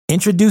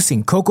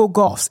Introducing Coco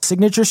Gauff's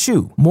signature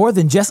shoe, more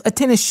than just a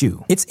tennis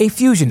shoe. It's a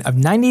fusion of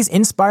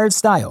 90s-inspired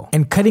style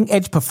and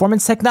cutting-edge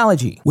performance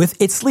technology.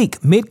 With its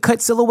sleek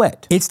mid-cut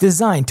silhouette, it's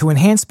designed to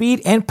enhance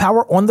speed and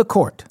power on the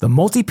court. The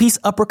multi-piece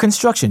upper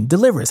construction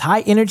delivers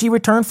high-energy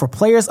return for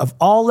players of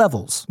all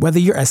levels. Whether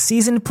you're a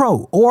seasoned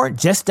pro or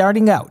just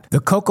starting out, the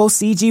Coco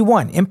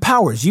CG1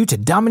 empowers you to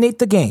dominate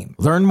the game.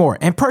 Learn more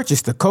and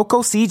purchase the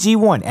Coco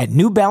CG1 at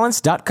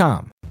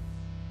NewBalance.com.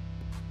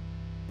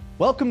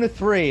 Welcome to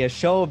 3, a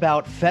show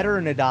about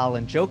Federer, Nadal,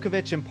 and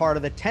Djokovic and part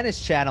of the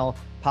Tennis Channel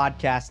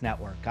podcast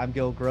network. I'm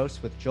Gil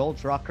Gross with Joel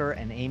Drucker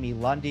and Amy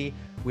Lundy.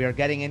 We are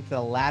getting into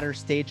the latter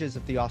stages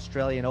of the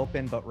Australian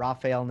Open, but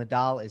Rafael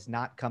Nadal is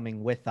not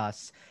coming with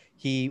us.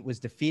 He was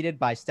defeated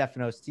by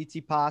Stefanos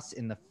Tsitsipas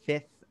in the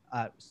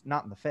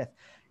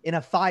in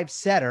a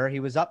 5-setter. He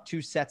was up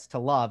 2 sets to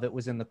love. It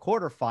was in the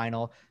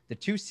quarterfinal. The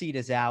 2 seed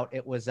is out.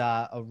 It was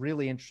a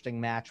really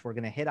interesting match. We're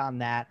going to hit on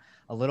that,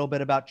 a little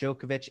bit about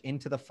Djokovic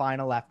into the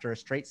final after a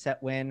straight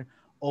set win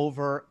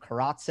over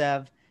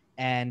Karatsev.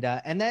 And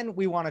then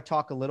we want to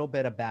talk a little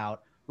bit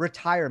about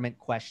retirement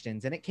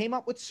questions. And it came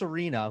up with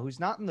Serena, who's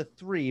not in the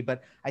 3,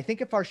 but I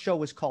think if our show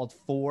was called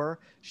 4,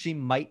 she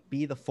might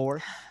be the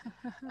 4th.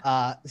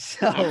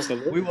 So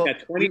absolutely. We will.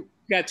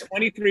 Got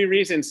 23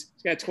 reasons.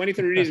 She's got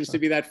 23 reasons to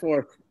be that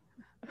 4th.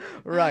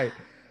 Right.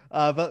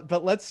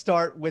 But let's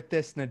start with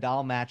this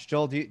Nadal match.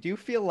 Joel, do you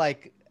feel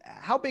like,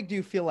 how big do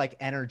you feel like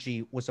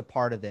energy was a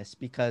part of this?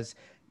 Because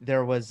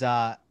there was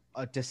a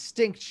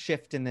distinct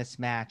shift in this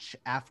match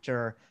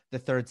after the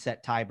 3rd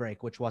set tiebreak,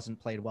 which wasn't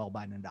played well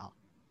by Nadal.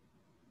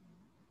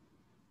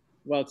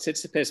 Well,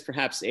 Tsitsipas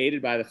perhaps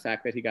aided by the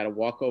fact that he got a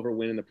walkover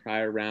win in the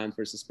prior round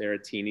versus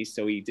Berrettini,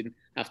 so he didn't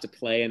have to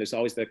play. And there's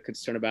always the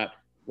concern about,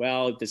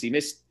 well, does he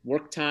miss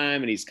work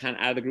time? And he's kind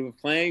of out of the groove of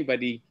playing,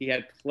 but he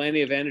had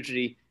plenty of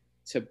energy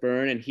to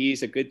burn, and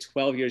he's a good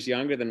 12 years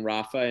younger than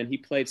Rafa, and he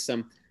played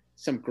some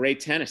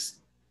great tennis.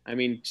 I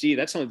mean, gee,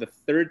 that's only the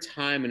 3rd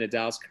time in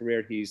Nadal's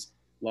career he's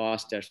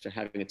lost after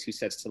having a 2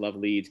 sets to love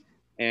lead.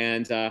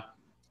 And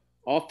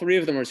all 3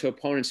 of them are to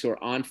opponents who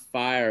are on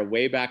fire,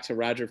 way back to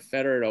Roger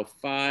Federer at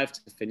 05,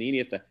 to Fognini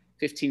at the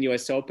 15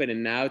 U.S. Open,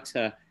 and now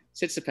to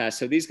Tsitsipas.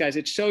 So these guys,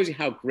 it shows you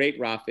how great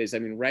Rafa is. I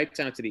mean, right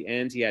down to the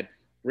end, he had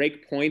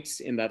break points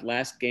in that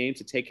last game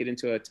to take it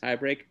into a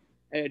tiebreak.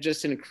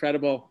 Just an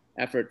incredible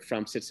effort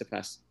from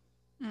Tsitsipas.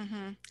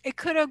 Mm-hmm. It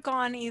could have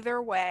gone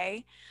either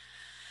way.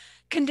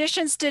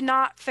 Conditions did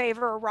not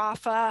favor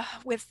Rafa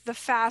with the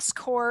fast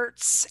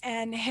courts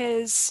and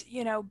his,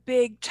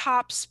 big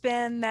top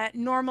spin that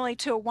normally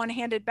to a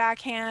one-handed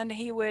backhand,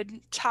 he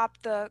would top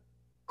the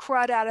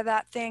crud out of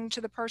that thing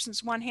to the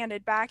person's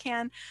one-handed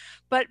backhand.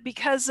 But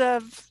because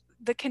of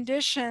the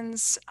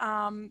conditions,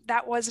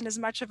 that wasn't as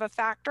much of a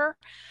factor.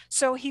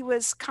 So he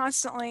was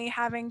constantly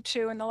having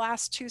to, in the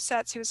last 2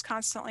 sets, he was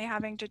constantly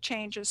having to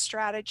change his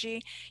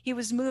strategy. He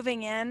was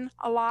moving in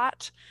a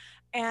lot,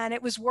 and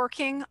it was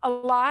working a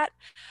lot.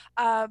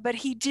 But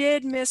he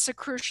did miss a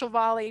crucial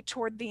volley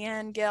toward the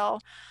end,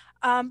 Gil.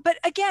 But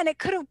again, it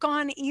could have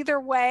gone either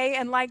way.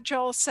 And like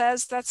Joel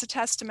says, that's a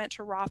testament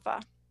to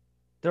Rafa.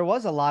 There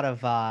was a lot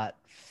of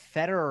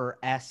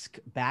Federer-esque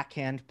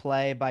backhand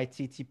play by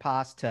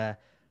Tsitsipas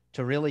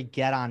to really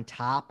get on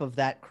top of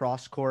that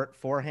cross-court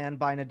forehand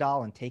by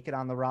Nadal and take it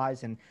on the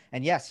rise. And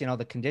yes,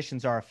 the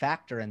conditions are a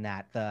factor in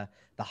that. The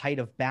height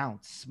of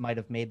bounce might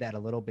have made that a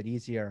little bit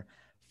easier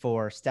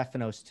for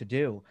Stefanos to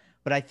do.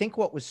 But I think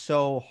what was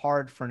so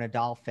hard for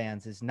Nadal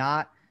fans is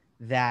not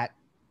that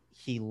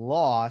he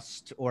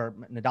lost, or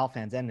Nadal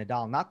fans and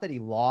Nadal, not that he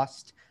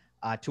lost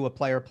to a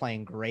player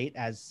playing great,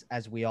 as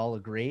we all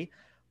agree.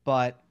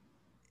 But,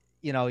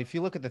 if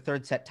you look at the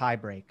 3rd set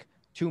tiebreak,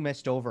 2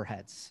 missed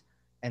overheads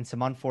and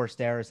some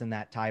unforced errors in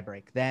that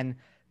tiebreak. Then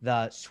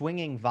the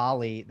swinging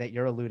volley that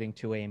you're alluding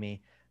to,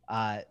 Amy,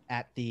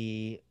 at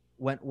the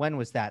when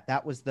was that?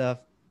 That was the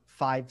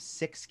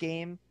 5-6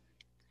 game.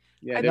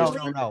 Yeah, no.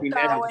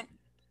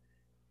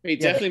 He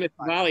definitely missed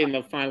the volley in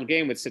the final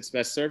game with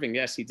Tsitsipas serving.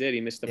 Yes, he did.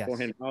 He missed the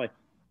forehand volley.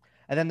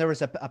 And then there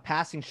was a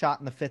passing shot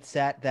in the 5th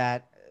set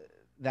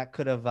that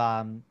could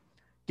have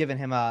given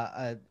him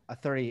a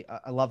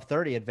love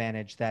 30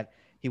 advantage that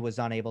he was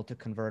unable to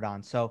convert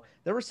on. So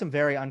there were some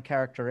very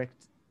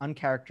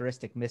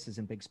uncharacteristic misses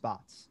in big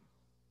spots.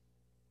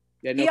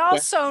 Yeah, he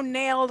also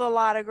nailed a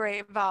lot of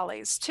great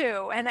volleys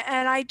too. And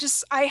I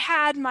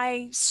had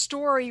my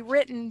story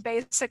written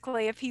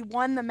basically if he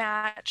won the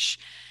match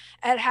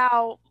at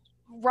how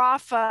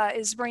Rafa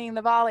is bringing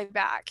the volley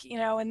back,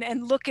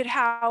 and look at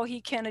how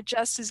he can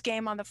adjust his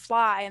game on the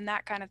fly and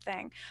that kind of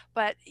thing.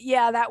 But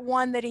yeah, that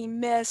one that he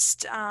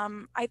missed,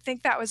 I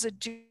think that was a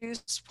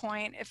deuce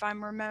point. If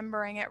I'm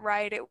remembering it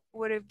right, it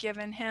would have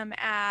given him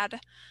ad.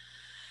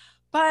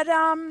 But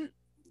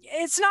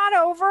it's not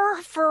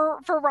over for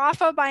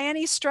Rafa by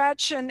any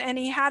stretch, and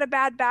he had a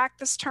bad back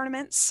this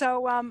tournament.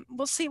 So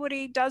we'll see what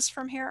he does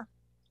from here.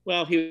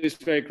 Well, he was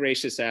very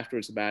gracious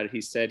afterwards about it. He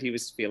said he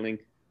was feeling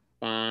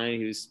fine.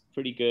 He was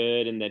pretty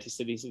good. And that he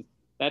said,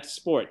 that's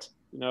sport,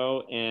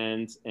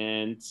 and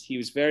he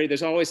was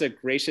there's always a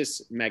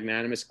gracious,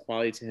 magnanimous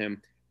quality to him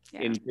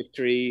in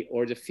victory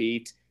or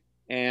defeat.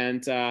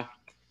 And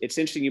it's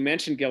interesting. You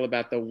mentioned, Gil,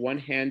 about the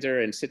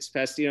one-hander and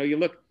Tsitsipas. You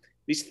look,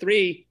 these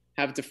three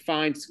have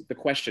defined the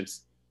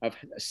questions of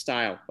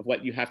style, of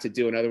what you have to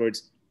do. In other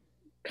words,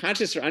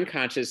 conscious or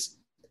unconscious,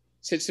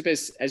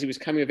 Tsitsipas, as he was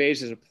coming of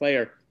age as a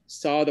player,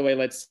 saw the way,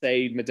 let's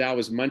say, Nadal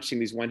was munching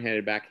these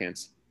one-handed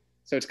backhands.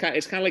 So it's kind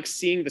of like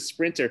seeing the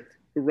sprinter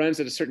who runs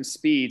at a certain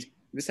speed.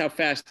 This is how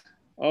fast.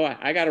 Oh,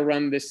 I got to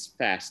run this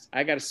fast.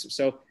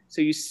 So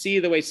you see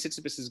the way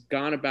Tsitsipas has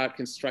gone about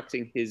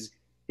constructing his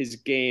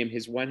game,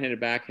 his one-handed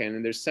backhand,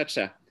 and there's such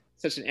an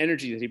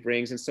energy that he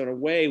brings. And so in a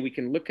way, we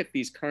can look at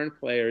these current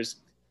players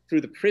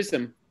through the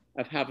prism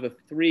of how the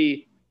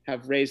three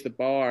have raised the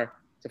bar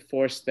to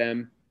force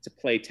them to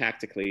play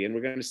tactically. And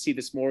we're going to see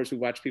this more as we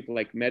watch people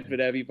like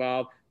Medvedev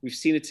evolve. We've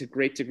seen it to a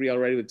great degree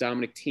already with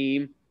Dominic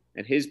Thiem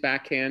and his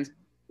backhand,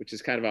 which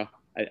is kind of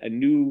a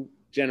new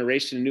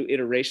generation, a new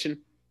iteration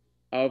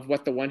of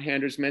what the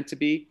one-hander is meant to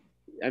be.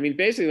 I mean,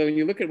 basically, when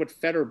you look at what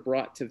Federer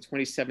brought to the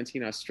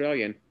 2017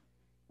 Australian,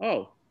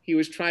 he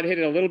was trying to hit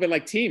it a little bit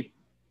like Thiem,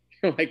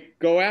 like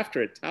go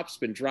after it,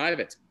 topspin, drive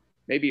it,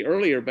 maybe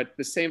earlier, but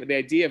the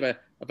idea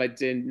of a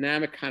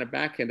dynamic kind of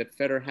backhand that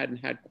Federer hadn't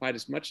had quite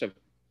as much of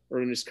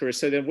early in his career.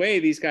 So the way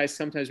these guys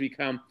sometimes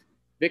become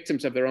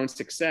victims of their own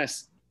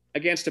success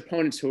against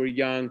opponents who are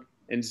young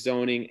and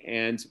zoning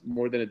and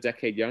more than a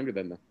decade younger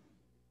than them.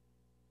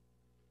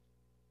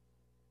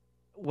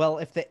 Well,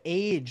 if the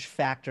age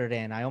factored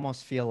in, I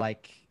almost feel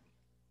like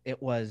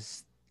it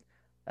was.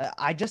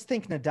 I just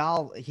think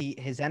Nadal,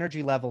 his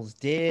energy levels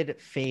did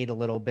fade a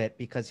little bit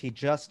because he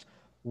just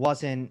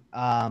wasn't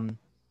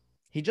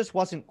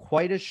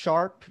quite as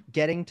sharp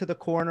getting to the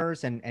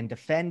corners and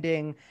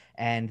defending,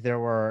 and there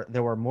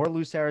were more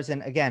loose errors.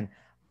 And again,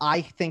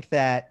 I think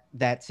that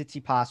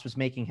Tsitsipas was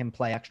making him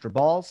play extra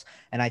balls,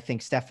 and I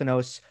think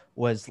Stefanos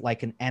was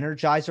like an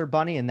energizer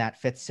bunny in that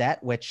fifth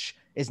set, which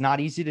is not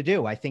easy to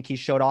do. I think he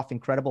showed off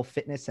incredible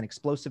fitness and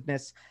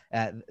explosiveness.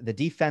 The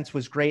defense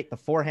was great. The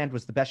forehand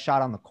was the best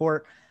shot on the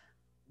court.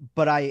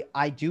 But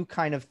I do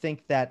kind of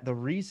think that the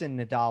reason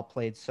Nadal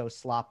played so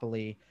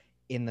sloppily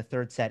in the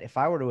third set, if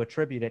I were to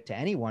attribute it to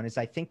anyone, is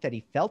I think that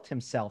he felt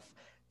himself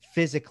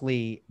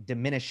physically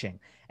diminishing.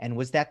 And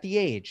was that the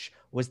age?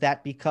 Was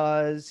that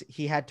because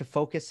he had to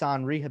focus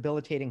on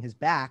rehabilitating his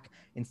back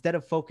instead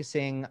of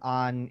focusing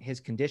on his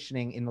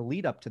conditioning in the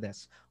lead up to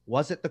this?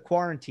 Was it the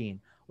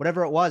quarantine?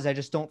 Whatever it was, I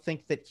just don't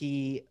think that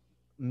he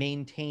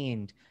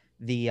maintained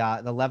the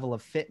level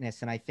of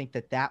fitness. And I think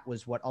that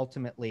was what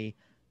ultimately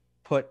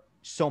put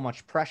so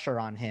much pressure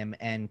on him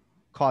and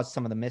caused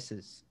some of the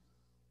misses.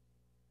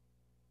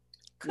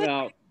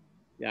 Well,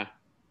 yeah.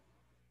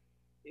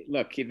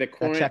 Look, the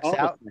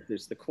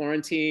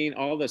quarantine,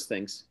 all those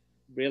things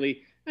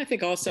really, I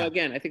think also,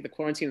 again, I think the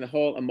quarantine, the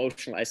whole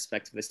emotional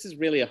aspect of this is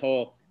really a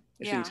whole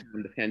issue.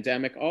 The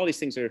pandemic, all these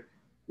things are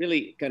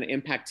really going to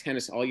impact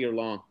tennis all year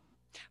long.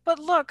 But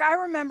look, I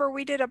remember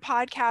we did a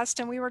podcast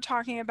and we were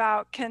talking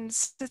about, can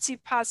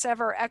Tsitsipas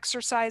ever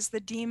exercise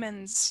the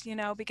demons,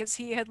 because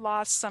he had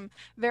lost some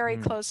very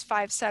close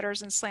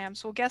 5-setters and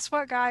slams. Well, guess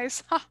what,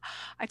 guys?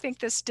 I think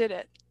this did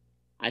it.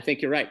 I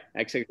think you're right.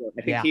 Actually,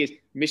 I think he is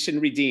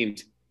mission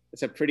redeemed.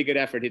 It's a pretty good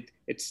effort.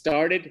 It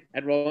started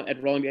at Roland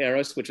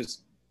Garros, which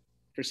was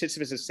for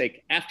Tsitsipas'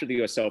 sake after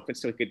the US Open,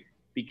 so he could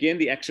begin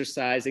the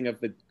exercising of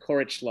the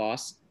Coric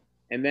loss.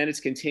 And then it's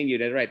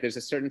continued. And there's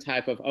a certain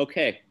type of,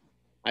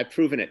 I've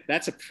proven it.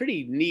 That's a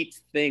pretty neat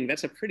thing.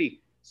 That's a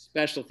pretty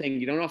special thing.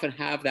 You don't often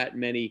have that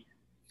many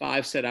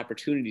 5-set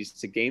opportunities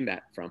to gain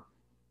that from.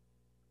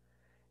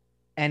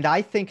 And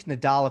I think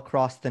Nadal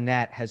across the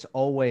net has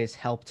always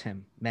helped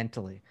him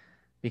mentally,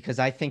 because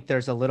I think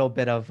there's a little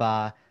bit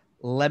of,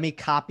 let me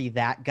copy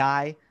that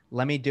guy.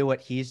 Let me do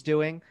what he's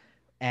doing.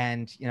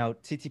 And,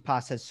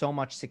 Tsitsipas has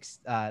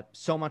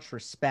so much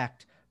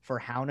respect for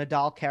how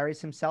Nadal carries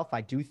himself.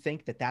 I do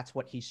think that that's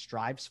what he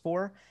strives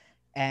for.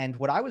 And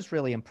what I was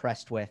really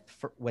impressed with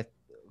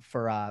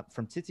from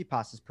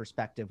Tsitsipas's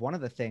perspective, one of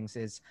the things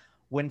is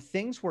when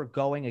things were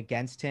going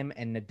against him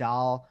and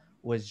Nadal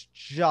was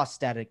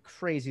just at a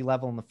crazy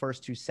level in the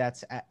first 2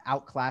 sets,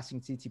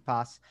 outclassing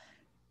Tsitsipas,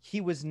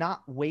 he was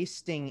not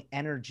wasting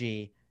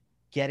energy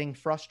getting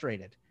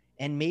frustrated.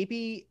 And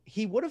maybe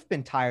he would have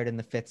been tired in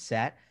the 5th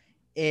set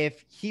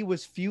if he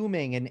was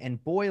fuming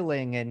and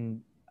boiling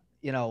and,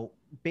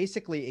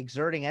 basically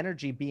exerting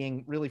energy,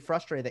 being really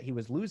frustrated that he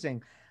was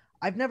losing.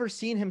 I've never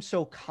seen him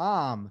so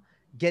calm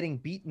getting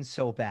beaten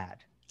so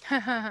bad.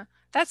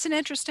 That's an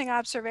interesting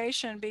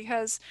observation,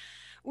 because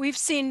we've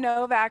seen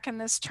Novak in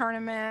this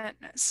tournament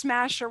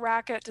smash a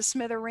racket to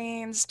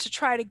smithereens to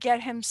try to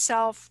get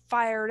himself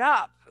fired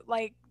up.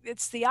 Like,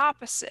 it's the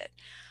opposite.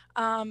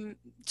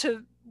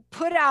 To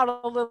put out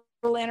a little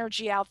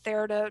energy out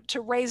there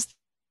to raise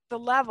the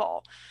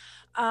level.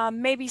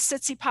 Maybe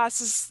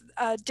Tsitsipas is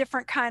a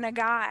different kind of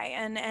guy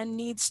and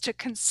needs to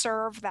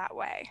conserve that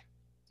way.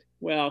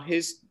 Well,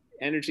 his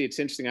energy, it's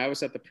interesting. I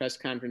was at the press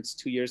conference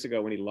 2 years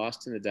ago when he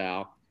lost to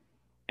Nadal,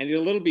 and he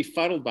was a little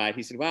befuddled by it.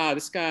 He said, wow,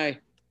 this guy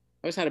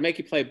knows how to make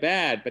you play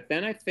bad. But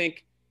then I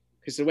think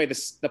because the way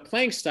the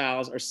playing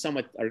styles are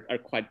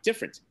quite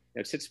different.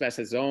 Tsitsipas has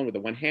his own with the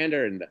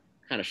one-hander and the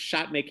kind of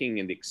shot making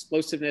and the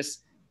explosiveness.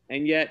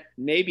 And yet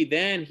maybe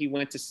then he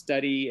went to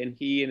study and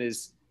he and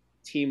his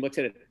team looked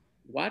at it.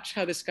 Watch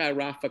how this guy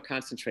Rafa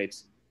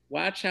concentrates.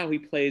 Watch how he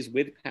plays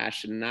with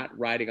passion, not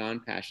riding on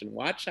passion.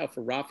 Watch how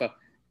for Rafa,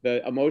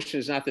 the emotion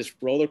is not this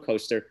roller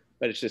coaster,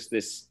 but it's just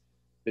this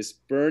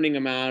burning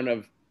amount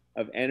of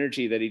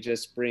energy that he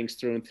just brings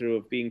through and through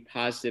of being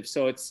positive.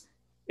 So it's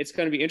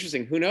going to be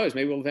interesting. Who knows?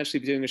 Maybe we'll eventually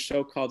be doing a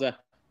show called a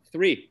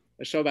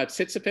show about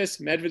Tsitsipas,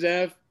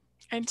 Medvedev,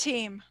 and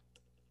team.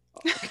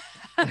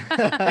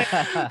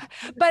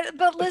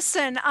 but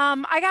listen,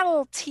 I got a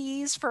little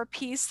tease for a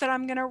piece that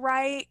I'm going to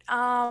write,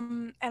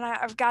 and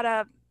I've got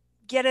to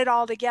get it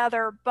all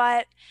together.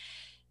 But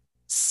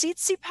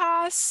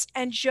Tsitsipas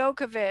and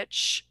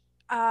Djokovic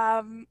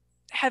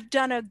have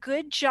done a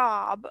good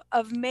job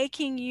of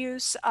making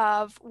use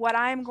of what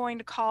I'm going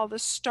to call the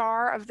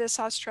star of this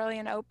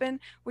Australian Open,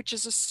 which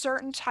is a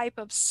certain type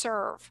of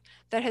serve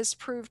that has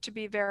proved to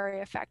be very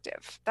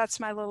effective. That's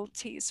my little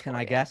tease. Can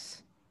I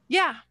guess?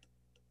 Yeah.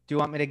 Do you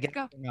want me to guess?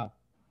 Go. No.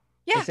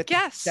 Yeah, Is it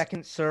guess.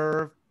 Second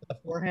serve with the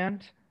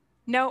forehand?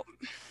 No.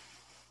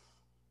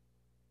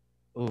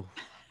 Ooh.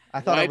 I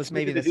thought it was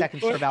maybe the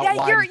second serve out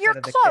wide. Yeah, you're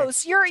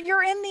close. You're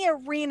in the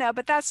arena,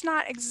 but that's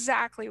not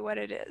exactly what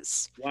it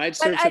is. Wide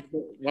serve.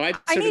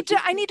 I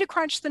need to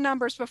crunch the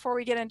numbers before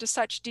we get into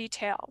such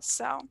detail.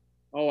 So.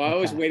 Oh, I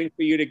was waiting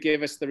for you to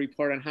give us the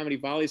report on how many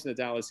volleys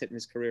Nadal has hit in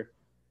his career.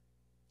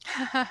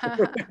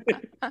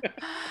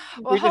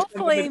 Well,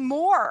 hopefully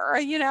more.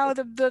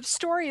 The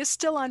story is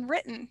still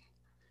unwritten.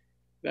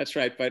 That's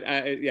right, but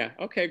yeah,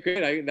 okay,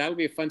 good. That would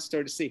be a fun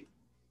story to see.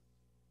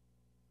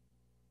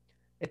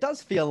 It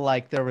does feel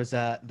like there was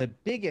the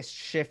biggest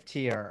shift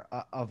here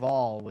of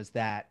all was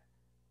that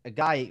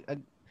Stefanos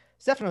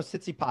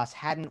Tsitsipas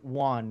hadn't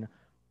won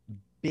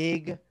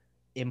big,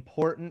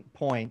 important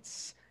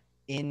points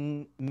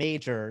in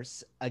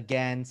majors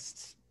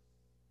against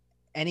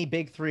any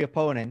big three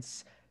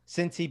opponents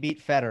since he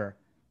beat Federer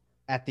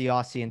at the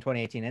Aussie in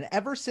 2018. And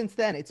ever since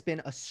then, it's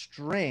been a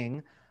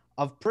string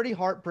of pretty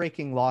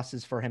heartbreaking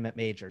losses for him at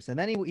majors. And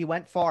then he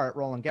went far at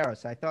Roland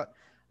Garros. I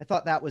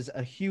thought that was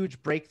a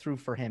huge breakthrough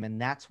for him, and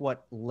that's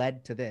what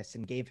led to this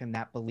and gave him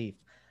that belief.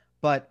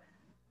 But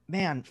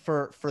man,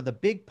 for the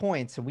big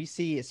points, and we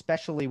see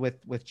especially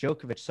with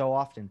Djokovic so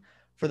often,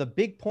 for the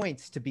big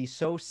points to be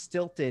so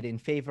stilted in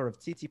favor of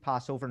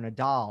Tsitsipas over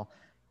Nadal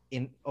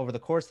over the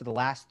course of the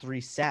last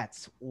 3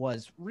 sets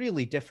was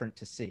really different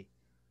to see.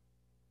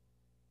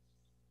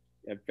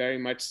 Yeah, very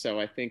much so.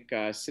 I think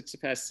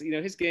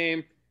Tsitsipas, his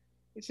game,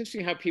 it's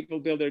interesting how people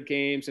build their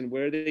games and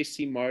where they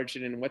see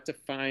margin and what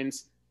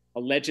defines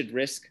alleged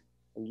risk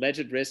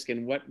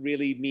and what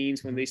really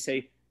means when they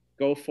say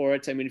go for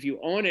it. I mean, if you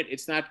own it,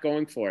 it's not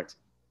going for it,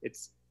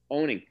 it's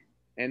owning.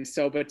 And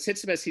so, but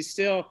Tsitsipas, he's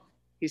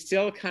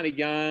still kind of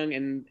young,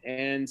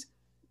 and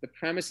the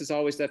premise is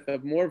always that the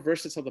more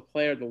versatile the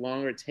player, the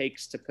longer it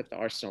takes to put the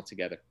arsenal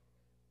together.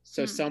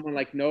 So someone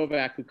like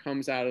Novak, who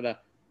comes out of the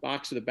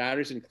box with the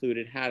batteries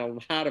included, had a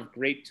lot of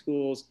great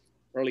tools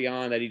early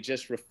on that he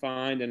just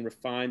refined and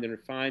refined and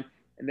refined.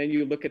 And then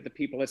you look at the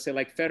people, let's say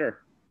like Federer.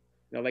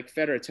 Like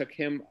Federer, it took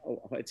him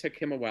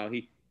a while.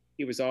 He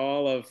was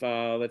all of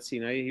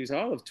he was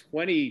all of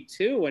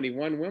 22 when he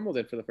won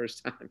Wimbledon for the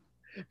first time.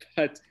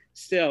 But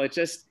still, it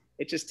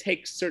just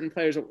takes certain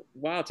players a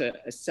while to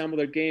assemble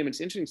their game. It's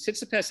interesting.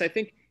 Tsitsipas, I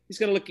think he's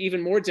going to look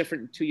even more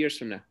different 2 years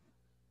from now.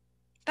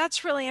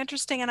 That's really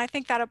interesting, and I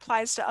think that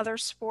applies to other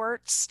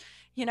sports.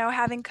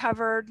 Having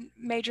covered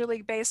Major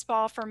League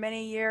Baseball for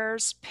many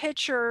years,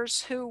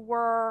 pitchers who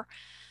were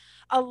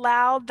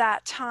allowed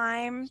that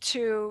time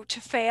to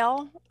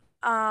fail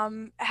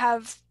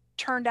have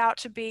turned out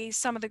to be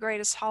some of the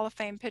greatest Hall of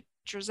Fame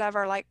pitchers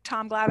ever. Like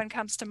Tom Glavine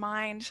comes to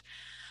mind.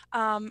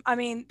 I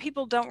mean,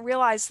 people don't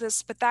realize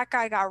this, but that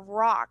guy got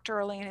rocked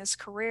early in his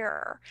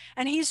career,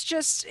 and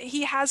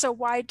he has a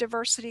wide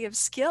diversity of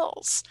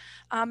skills,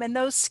 and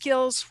those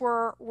skills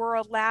were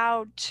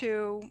allowed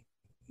to,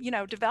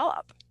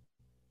 develop.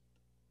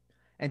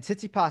 And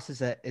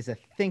Tsitsipas is a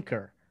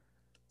thinker,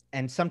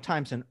 and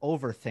sometimes an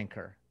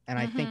overthinker, and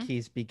I think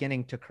he's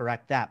beginning to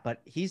correct that.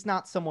 But he's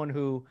not someone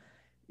who,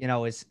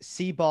 is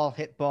see ball,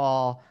 hit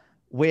ball,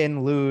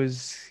 win,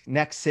 lose,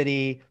 next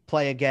city,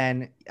 play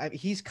again.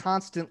 He's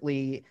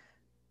constantly,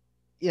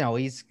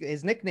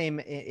 his nickname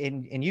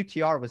in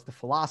UTR was the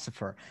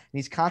philosopher. And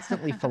he's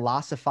constantly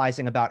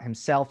philosophizing about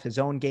himself, his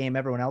own game,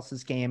 everyone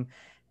else's game.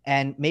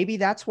 And maybe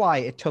that's why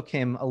it took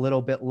him a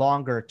little bit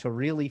longer to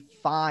really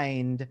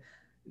find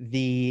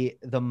the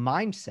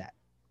mindset.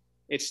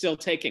 It's still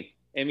taking.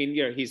 I mean,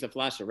 he's the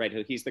philosopher,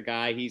 right? He's the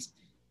guy. He's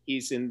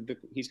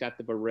got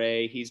the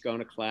beret. He's going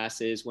to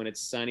classes. When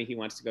it's sunny, he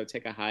wants to go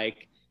take a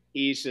hike.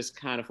 He's just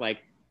kind of like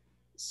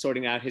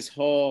sorting out his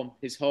whole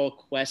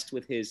quest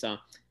with his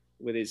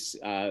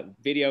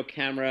video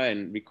camera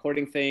and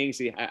recording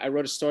things. I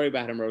wrote a story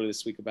about him earlier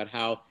this week about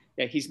how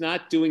he's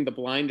not doing the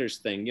blinders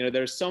thing.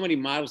 There's so many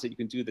models that you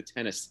can do the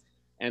tennis,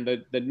 And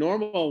the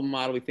normal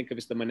model we think of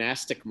is the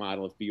monastic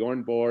model of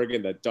Bjorn Borg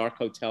in the dark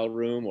hotel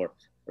room, or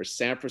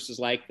Sampras was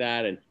like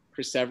that, and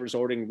Chris Evers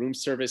ordering room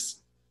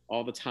service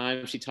all the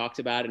time. She talked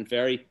about, and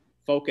very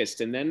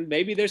focused. And then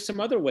maybe there's some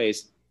other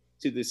ways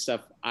to this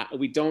stuff.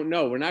 We don't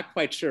know. We're not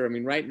quite sure. I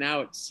mean, right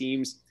now it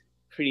seems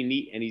pretty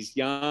neat, and he's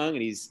young,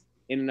 and he's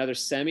in another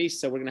semi.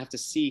 So we're gonna have to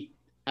see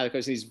how it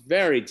goes. He's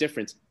very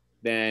different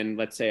than,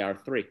 let's say, our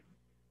three.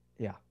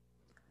 Yeah.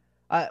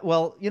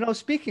 Well,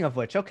 speaking of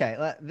which,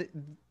 okay,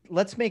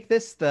 let's make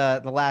this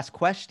the last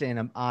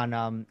question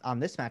on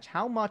this match.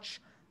 How much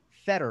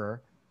Federer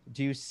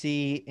do you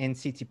see in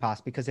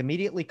Tsitsipas? Because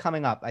immediately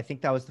coming up, I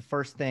think that was the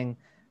first thing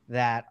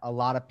that a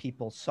lot of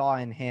people saw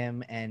in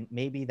him, and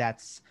maybe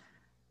that's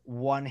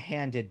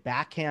one-handed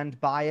backhand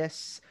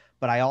bias,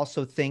 but I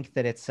also think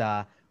that it's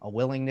a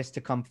willingness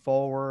to come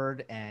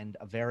forward and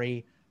a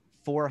very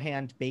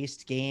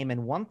forehand-based game.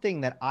 And one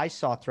thing that I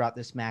saw throughout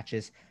this match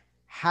is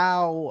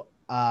how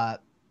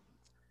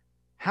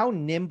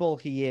nimble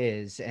he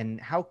is and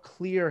how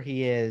clear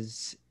he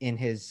is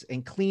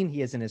and clean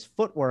he is in his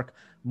footwork,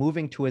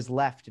 moving to his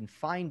left and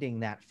finding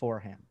that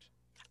forehand.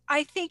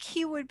 I think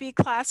he would be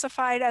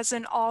classified as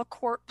an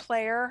all-court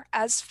player,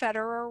 as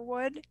Federer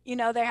would.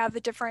 They have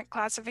the different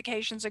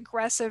classifications: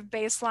 aggressive,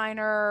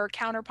 baseliner,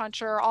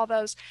 counterpuncher, all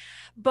those.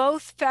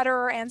 Both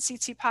Federer and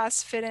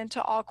Tsitsipas fit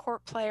into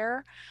all-court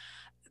player.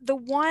 The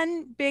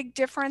one big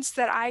difference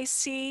that I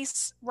see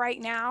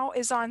right now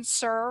is on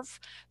serve,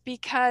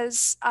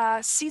 because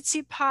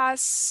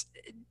Tsitsipas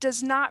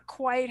does not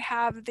quite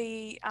have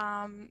the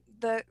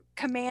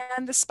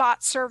command, the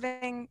spot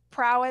serving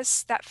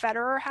prowess that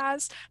Federer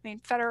has. I mean,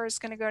 Federer is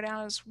going to go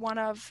down as one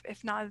of,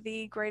 if not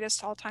the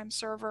greatest all-time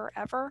server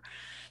ever.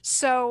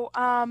 So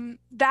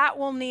that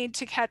will need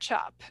to catch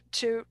up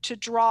to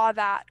draw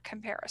that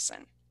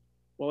comparison.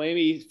 Well,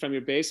 Amy, from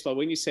your baseball,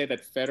 when you say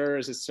that Federer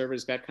as a server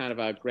has got kind of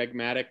a Greg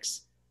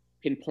Maddux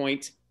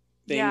pinpoint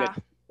thing, that's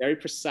very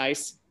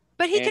precise.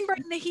 But he can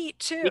bring the heat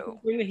too. He can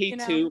bring the heat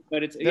too,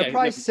 but they're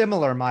probably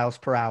similar miles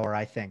per hour,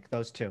 I think,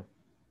 those two.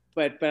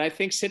 But I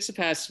think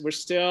Tsitsipas, we're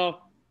still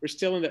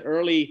in the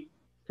early,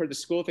 per the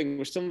school thing,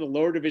 we're still in the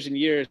lower division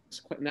years.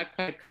 It's not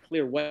quite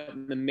clear what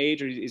in the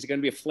major. Is he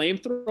going to be a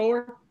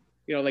flamethrower?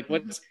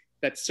 What's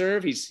that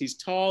serve? He's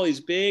tall,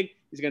 he's big.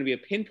 He's going to be a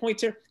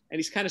pinpointer, and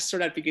he's kind of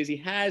sort out because he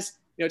has.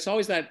 It's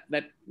always that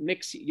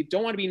mix. You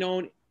don't want to be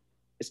known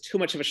as too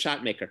much of a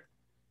shot maker.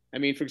 I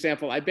mean, for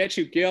example, I bet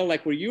you, Gil,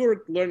 like where you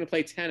were learning to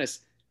play tennis,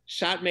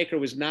 shot maker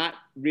was not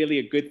really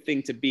a good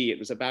thing to be. It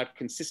was about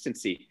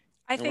consistency.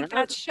 I think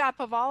that's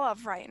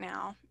Shapovalov right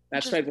now.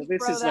 That's right. Well,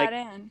 this is like,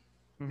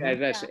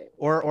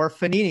 or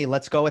Fanini.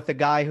 Let's go with the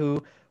guy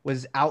who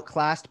was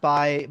outclassed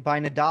by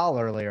Nadal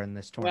earlier in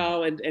this tournament.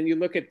 Well, and you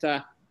look at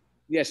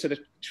so the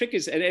trick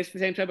is, and at the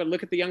same time, but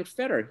look at the young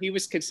Federer. He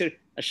was considered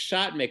a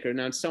shot maker.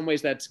 Now, in some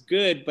ways that's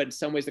good, but in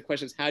some ways the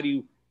question is, how do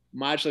you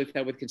modulate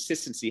that with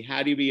consistency?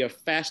 How do you be a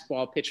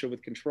fastball pitcher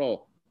with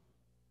control?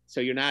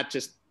 So you're not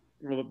just,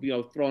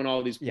 throwing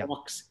all these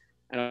walks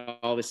and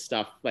all this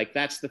stuff. Like,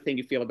 that's the thing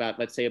you feel about,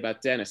 let's say,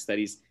 about Dennis, that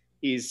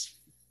he's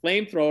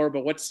flamethrower,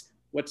 but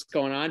what's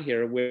going on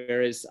here?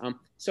 Whereas,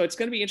 so it's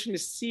going to be interesting to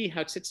see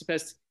how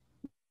Tsitsipas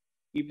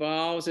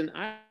evolves. And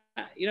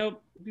it'd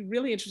be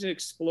really interesting to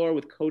explore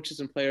with coaches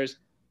and players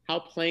how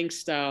playing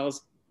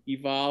styles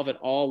evolve at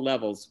all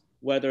levels,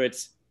 whether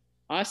it's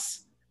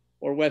us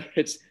or whether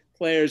it's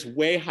players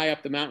way high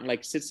up the mountain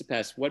like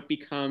Tsitsipas. What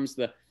becomes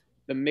the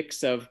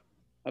mix of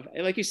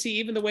like, you see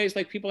even the ways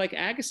like people like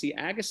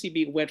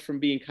Agassi went from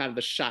being kind of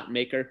the shot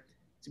maker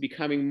to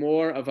becoming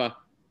more of a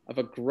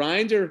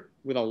grinder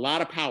with a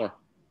lot of power.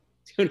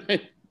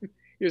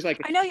 He was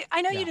like, I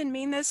know you didn't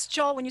mean this,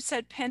 Joel, when you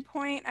said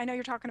pinpoint. I know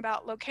you're talking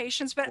about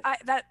locations, but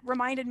that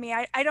reminded me,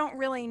 I don't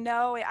really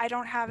know. I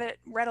don't have it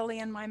readily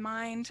in my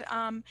mind.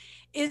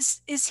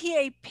 Is he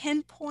a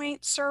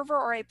pinpoint server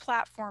or a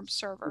platform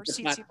server?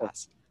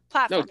 Tsitsipas.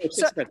 Platform.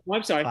 No,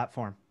 I'm sorry.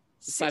 Platform.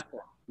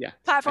 Platform. Yeah.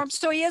 Platform.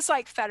 So he is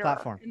like Federer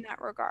platform in that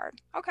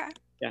regard. Okay.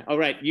 Yeah. Oh,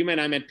 right.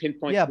 I meant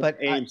pinpoint. Yeah, but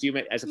aims. You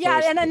meant as opposed.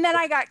 Yeah, and then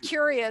I got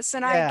curious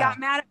and I got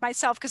mad at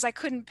myself because I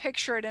couldn't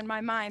picture it in my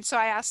mind. So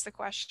I asked the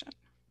question.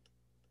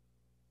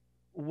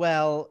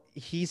 Well,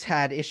 he's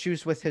had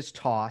issues with his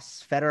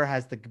toss. Federer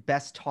has the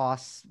best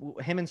toss.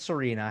 Him and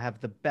Serena have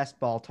the best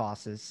ball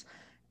tosses,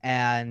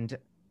 and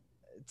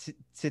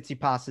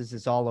Tsitsipas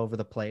is all over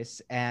the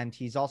place. And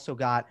he's also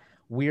got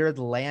weird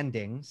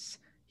landings.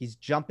 He's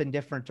jumping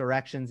different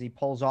directions. He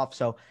pulls off.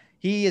 So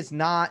he is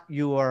not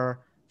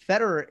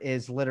Federer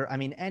is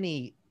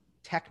any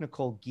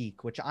technical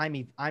geek, which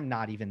I'm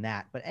not even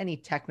that, but any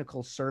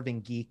technical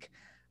serving geek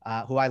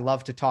who I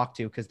love to talk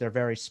to because they're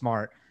very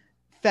smart.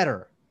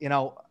 Federer,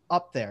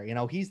 up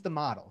there, he's the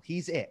model,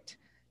 he's it.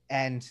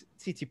 And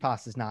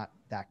Tsitsipas is not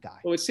that guy.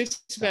 Well, with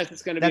Tsitsipas,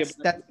 it's going to be,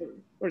 what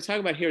we're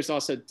talking about here is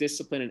also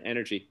discipline and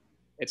energy.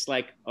 It's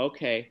like,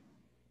 okay,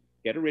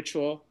 get a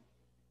ritual,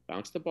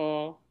 bounce the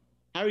ball.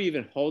 How are you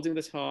even holding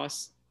the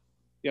toss?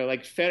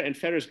 Like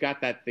Federer's got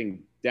that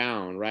thing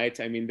down, right?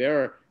 I mean,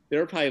 there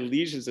are probably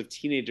legions of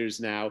teenagers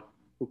now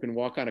who can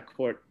walk on a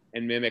court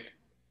and mimic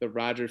the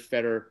Roger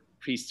Federer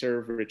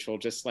pre-serve ritual,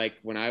 just like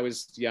when I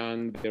was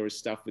young, there was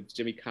stuff with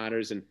Jimmy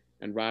Connors and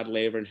Rod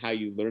Laver and how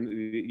you learn,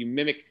 you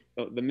mimic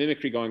the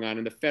mimicry going on.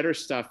 And the Federer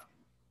stuff,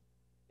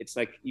 it's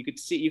like you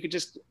could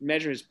just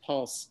measure his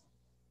pulse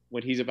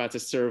when he's about to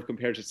serve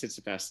compared to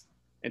Tsitsipas.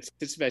 And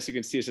Tsitsipas, you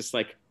can see, is just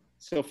like,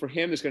 so for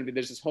him,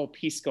 there's this whole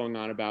piece going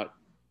on about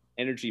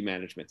energy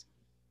management.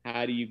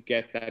 How do you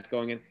get that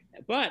going in?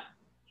 But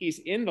he's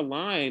in the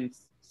line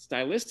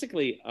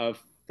stylistically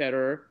of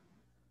Federer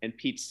and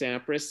Pete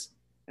Sampras,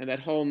 and that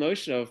whole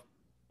notion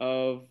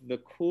of the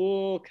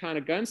cool kind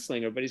of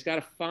gunslinger, but he's got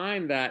to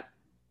find that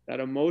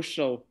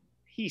emotional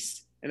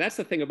piece. And that's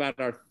the thing about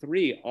our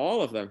three.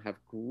 All of them have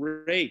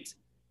great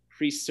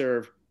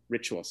pre-serve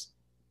rituals,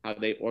 how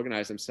they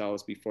organize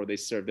themselves before they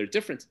serve. They're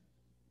different,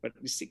 but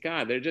you see,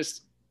 God, they're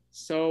just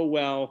so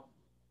well,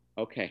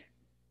 okay,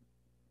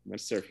 I'm gonna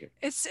serve here.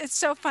 It's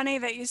so funny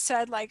that you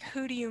said, like,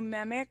 who do you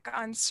mimic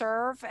on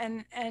serve?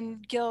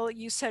 And Gil,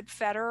 you said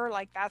Federer,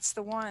 like that's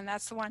the one.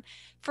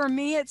 For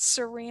me, it's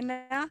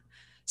Serena.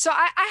 So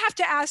I have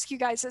to ask you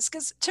guys this,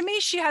 because to me,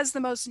 she has the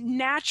most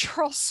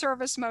natural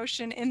service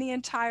motion in the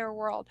entire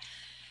world.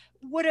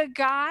 Would a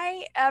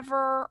guy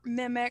ever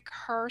mimic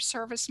her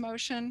service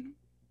motion?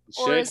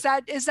 Or does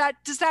that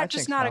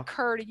just not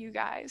occur to you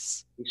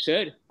guys? It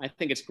should. I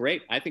think it's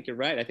great. I think you're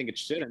right. I think it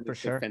should. I mean,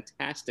 it's a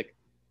fantastic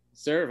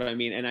serve. I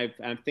mean, and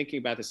I'm thinking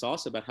about this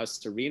also, about how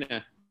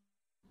Serena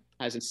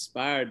has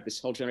inspired this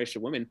whole generation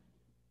of women.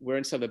 We're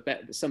in some of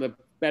the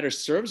better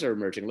serves are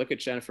emerging. Look at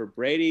Jennifer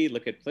Brady.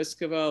 Look at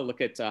Pliskova.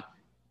 Look at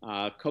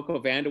Coco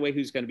Vandeweghe,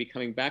 who's going to be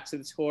coming back to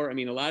the tour. I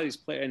mean, a lot of these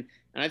players,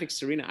 and I think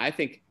Serena. I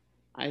think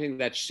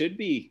that should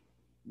be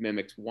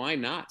mimicked. Why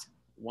not?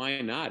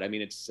 I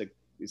mean, it's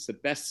the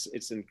best.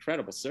 It's an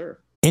incredible serve.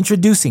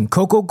 Introducing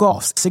Coco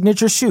Gauff's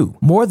signature shoe.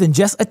 More than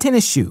just a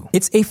tennis shoe,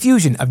 it's a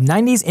fusion of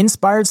 90s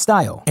inspired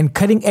style and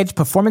cutting-edge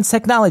performance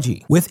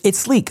technology. With its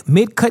sleek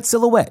mid-cut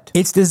silhouette,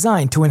 it's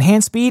designed to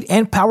enhance speed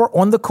and power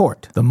on the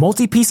court. The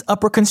multi-piece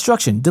upper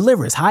construction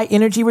delivers high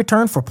energy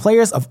return for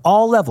players of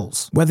all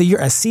levels. Whether you're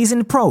a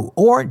seasoned pro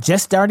or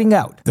just starting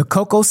out, the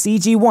Coco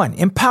CG1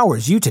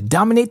 empowers you to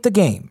dominate the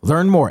game.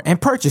 Learn more and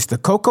purchase the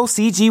Coco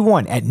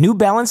CG1 at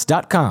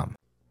newbalance.com.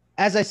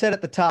 As I said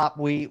at the top,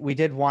 we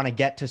did want to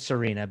get to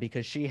Serena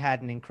because she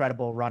had an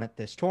incredible run at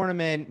this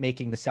tournament,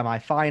 making the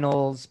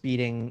semifinals,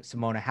 beating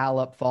Simona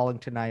Halep, falling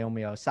to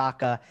Naomi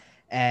Osaka.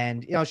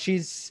 And, you know,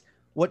 she's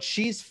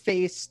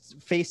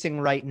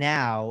facing right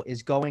now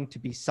is going to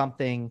be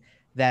something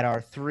that our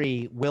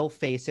three will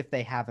face if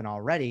they haven't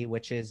already,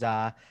 which is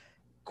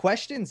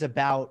questions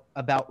about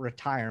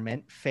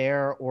retirement,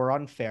 fair or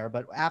unfair.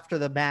 But after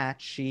the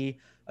match, she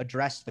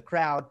addressed the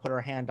crowd, put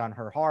her hand on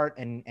her heart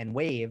and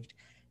waved.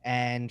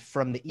 And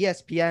from the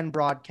ESPN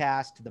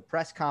broadcast to the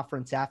press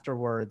conference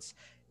afterwards,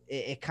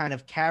 it kind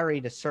of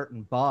carried a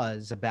certain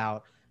buzz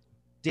about,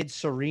 did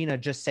Serena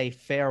just say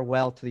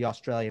farewell to the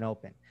Australian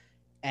Open?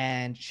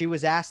 And she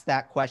was asked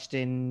that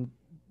question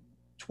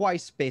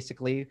twice,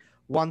 basically,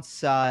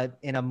 once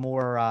in a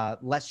more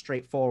less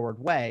straightforward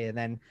way. And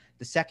then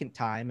the second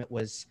time, it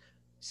was,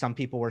 some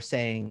people were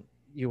saying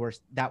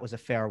that was a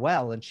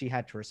farewell, and she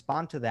had to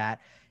respond to that.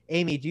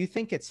 Amy, do you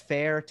think it's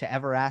fair to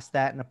ever ask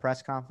that in a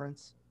press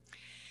conference?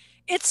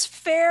 It's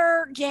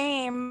fair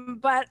game,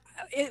 but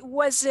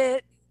was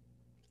it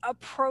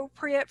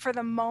appropriate for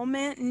the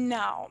moment?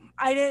 No,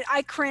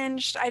 I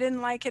cringed. I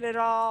didn't like it at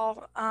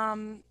all.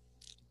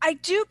 I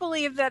do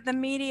believe that the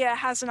media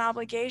has an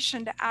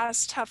obligation to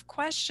ask tough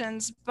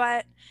questions,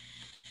 but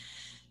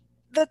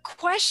the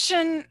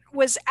question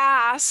was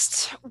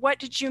asked, what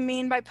did you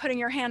mean by putting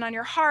your hand on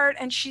your heart?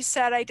 And she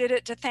said, I did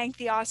it to thank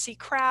the Aussie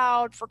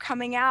crowd for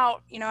coming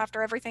out, you know,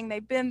 after everything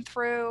they've been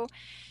through.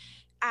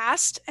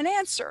 Asked and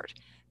answered.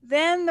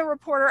 Then the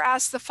reporter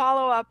asked the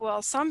follow-up,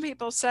 well, some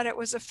people said it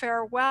was a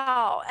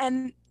farewell.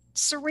 And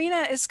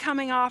Serena is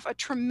coming off a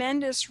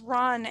tremendous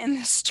run in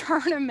this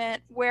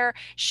tournament where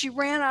she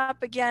ran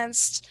up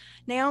against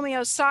Naomi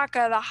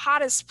Osaka, the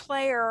hottest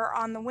player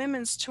on the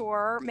women's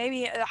tour,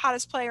 maybe the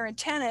hottest player in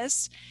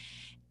tennis.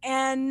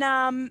 And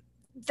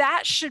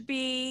that should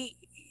be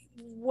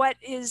what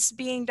is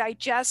being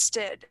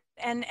digested.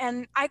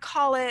 And I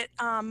call it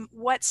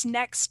what's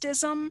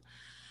nextism.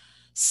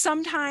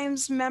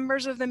 Sometimes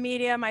members of the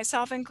media,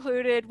 myself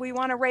included, we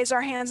want to raise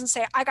our hands and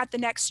say, I got the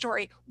next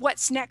story.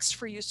 What's next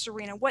for you,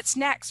 Serena? What's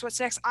next?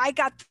 I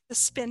got the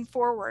spin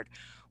forward.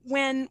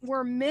 When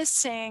we're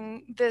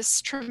missing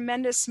this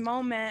tremendous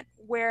moment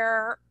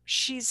where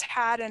she's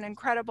had an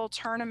incredible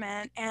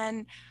tournament.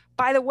 And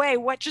by the way,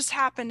 what just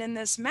happened in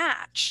this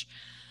match?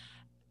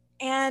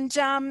 And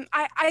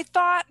I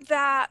thought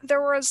that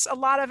there was a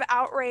lot of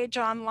outrage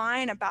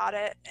online about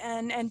it,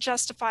 and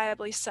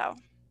justifiably so.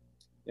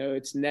 You know,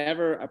 it's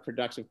never a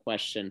productive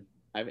question.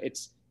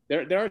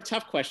 There are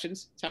tough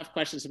questions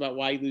about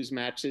why you lose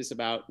matches,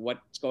 about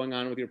what's going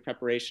on with your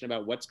preparation,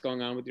 about what's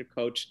going on with your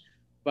coach.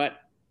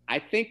 But I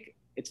think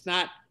it's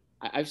not.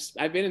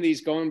 I've been in these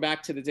going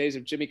back to the days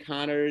of Jimmy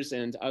Connors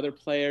and other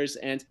players,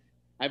 and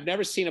I've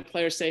never seen a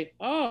player say,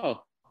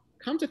 "Oh,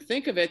 come to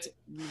think of it,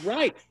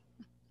 right."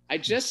 I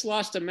just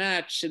lost a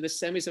match in the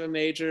semis of a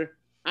major.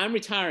 I'm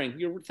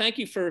retiring. Thank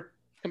you for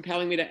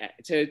compelling me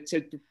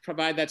to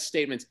provide that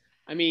statement.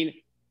 I mean,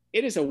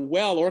 it is a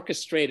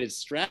well-orchestrated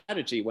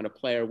strategy when a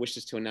player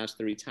wishes to announce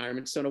the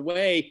retirement. So in a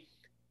way,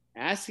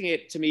 asking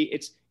it to me,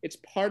 it's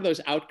part of those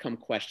outcome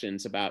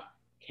questions about,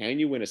 can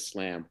you win a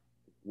slam?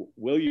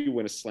 Will you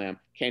win a slam?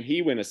 Can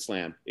he win a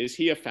slam? Is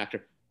he a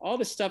factor? All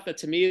the stuff that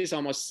to me is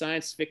almost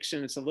science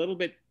fiction. It's a little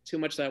bit too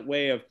much that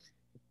way of,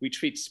 we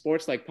treat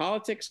sports like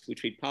politics. We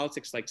treat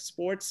politics like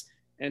sports.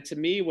 And to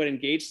me, what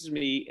engages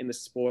me in the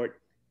sport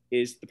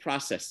is the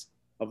process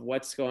of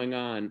what's going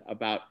on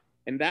about,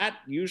 and that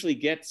usually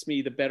gets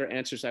me the better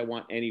answers I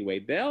want anyway.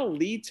 They'll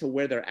lead to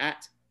where they're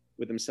at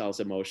with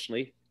themselves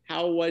emotionally.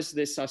 How was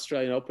this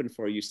Australian Open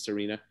for you,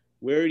 Serena?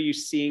 Where are you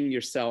seeing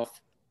yourself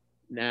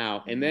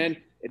now? And then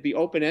the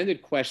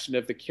open-ended question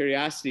of the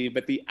curiosity,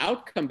 but the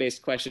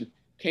outcome-based question,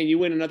 can you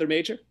win another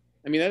major?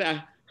 I mean,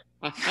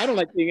 I don't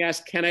like being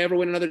asked, can I ever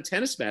win another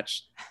tennis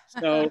match?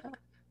 So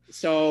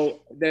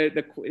and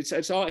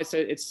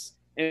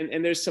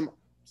there's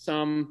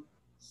some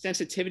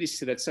sensitivities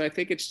to that. So I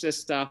think it's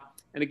just, and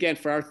again,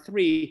 for our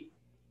three,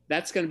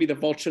 that's going to be the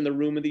vulture in the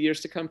room in the years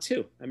to come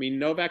too. I mean,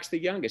 Novak's the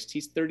youngest,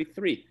 he's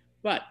 33,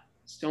 but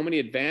so many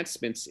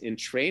advancements in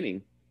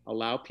training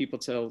allow people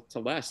to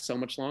last so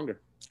much longer.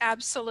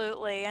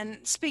 Absolutely. And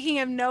speaking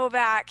of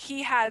Novak,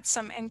 he had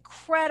some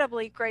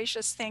incredibly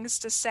gracious things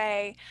to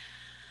say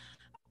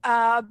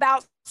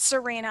about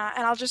Serena,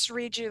 and I'll just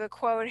read you the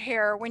quote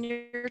here. When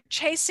you're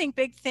chasing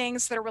big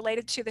things that are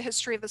related to the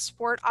history of the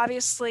sport,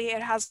 obviously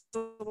it has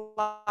a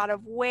lot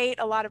of weight,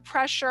 a lot of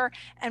pressure,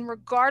 and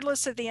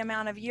regardless of the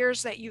amount of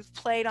years that you've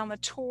played on the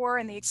tour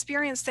and the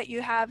experience that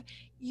you have,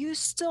 you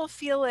still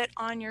feel it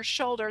on your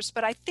shoulders.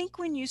 But I think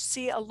when you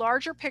see a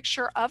larger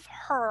picture of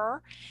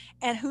her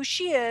and who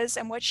she is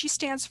and what she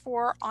stands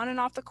for on and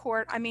off the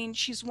court, I mean,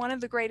 she's one of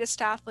the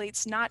greatest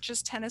athletes, not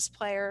just tennis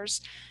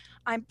players.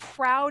 I'm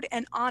proud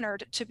and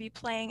honored to be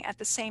playing at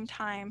the same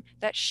time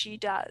that she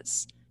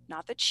does.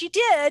 Not that she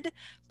did,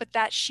 but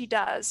that she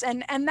does.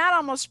 And that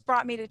almost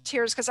brought me to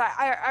tears, because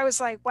I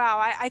was like, wow,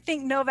 I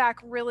think Novak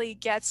really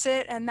gets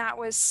it. And that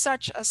was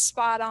such a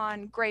spot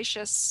on,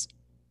 gracious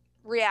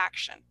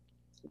reaction.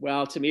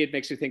 Well, to me, it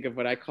makes me think of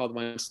what I called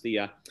once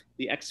the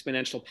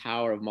exponential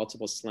power of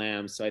multiple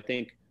slams. So I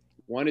think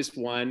 1 is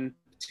 1,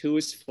 2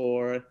 is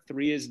 4,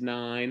 3 is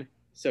 9.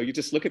 So you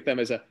just look at them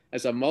as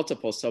a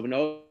multiple. So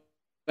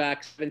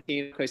Novak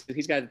 17,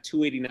 he's got a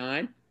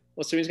 289.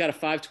 Well, Serena's got a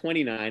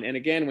 529. And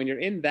again, when you're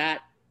in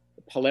that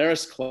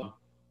Polaris club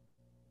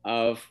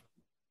of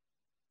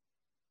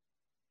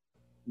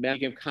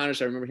Megan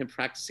Connors, I remember him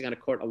practicing on a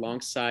court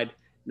alongside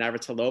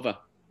Navratilova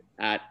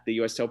at the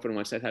US Open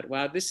once. I thought,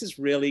 wow, this is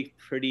really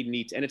pretty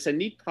neat. And it's a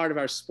neat part of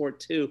our sport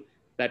too,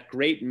 that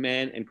great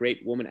men and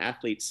great women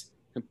athletes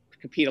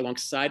compete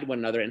alongside one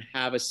another and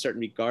have a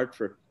certain regard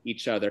for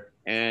each other.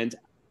 And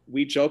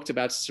we joked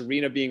about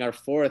Serena being our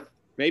fourth,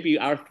 maybe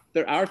our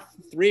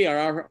three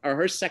are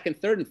her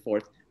second, third, and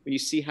fourth, when you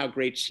see how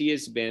great she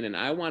has been. And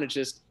I want to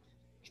just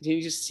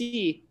continue to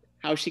see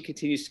how she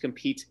continues to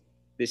compete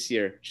this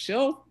year.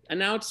 She'll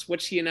announce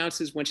what she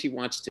announces when she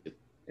wants to.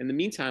 In the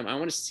meantime, I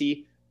want to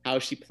see how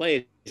she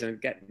plays,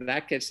 and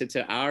that gets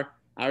into our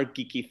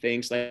geeky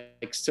things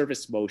like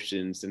service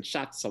motions and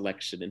shot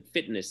selection and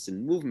fitness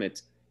and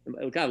movement.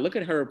 God, look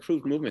at her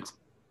improved movement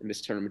in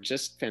this tournament.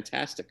 Just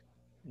fantastic.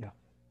 Yeah,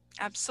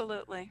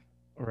 absolutely.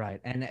 Right.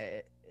 And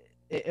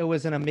it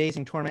was an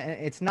amazing tournament.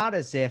 And it's not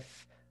as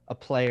if a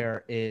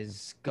player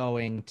is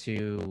going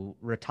to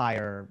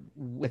retire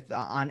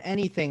on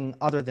anything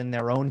other than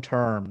their own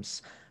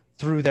terms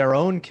through their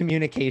own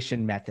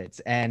communication methods.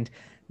 And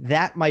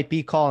that might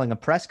be calling a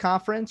press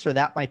conference, or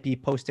that might be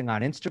posting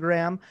on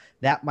Instagram.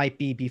 That might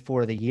be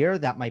before the year.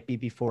 That might be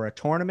before a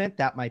tournament.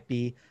 That might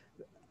be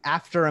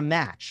after a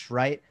match,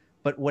 right?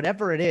 But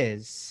whatever it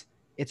is,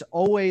 it's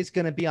always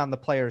going to be on the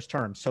player's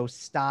terms. So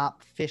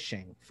stop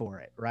fishing for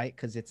it, right?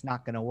 Because it's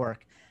not going to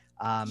work.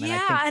 And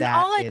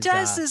all it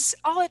does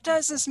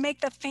is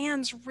make the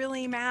fans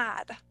really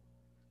mad,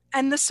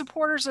 and the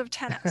supporters of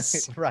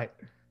tennis. Right.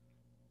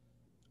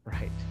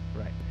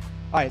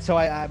 All right, so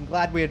I'm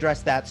glad we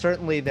addressed that.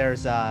 Certainly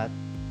there's,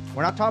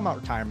 we're not talking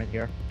about retirement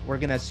here. We're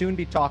going to soon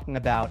be talking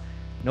about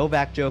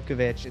Novak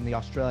Djokovic in the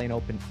Australian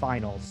Open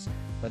finals,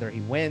 whether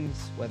he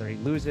wins, whether he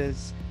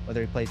loses,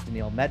 whether he plays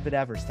Daniil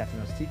Medvedev or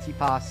Stefanos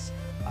Tsitsipas.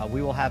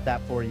 We will have that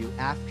for you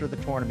after the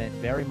tournament.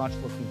 Very much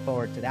looking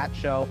forward to that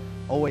show.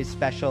 Always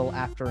special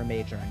after a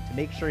major. And to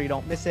make sure you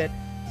don't miss it,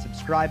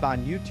 subscribe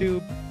on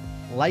YouTube,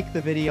 like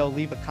the video,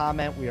 leave a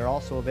comment. We are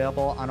also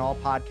available on all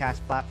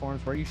podcast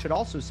platforms where you should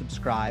also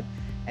subscribe.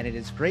 And it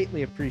is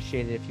greatly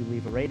appreciated if you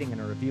leave a rating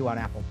and a review on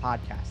Apple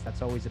Podcasts.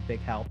 That's always a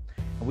big help.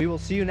 And we will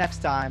see you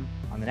next time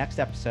on the next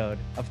episode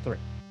of 3.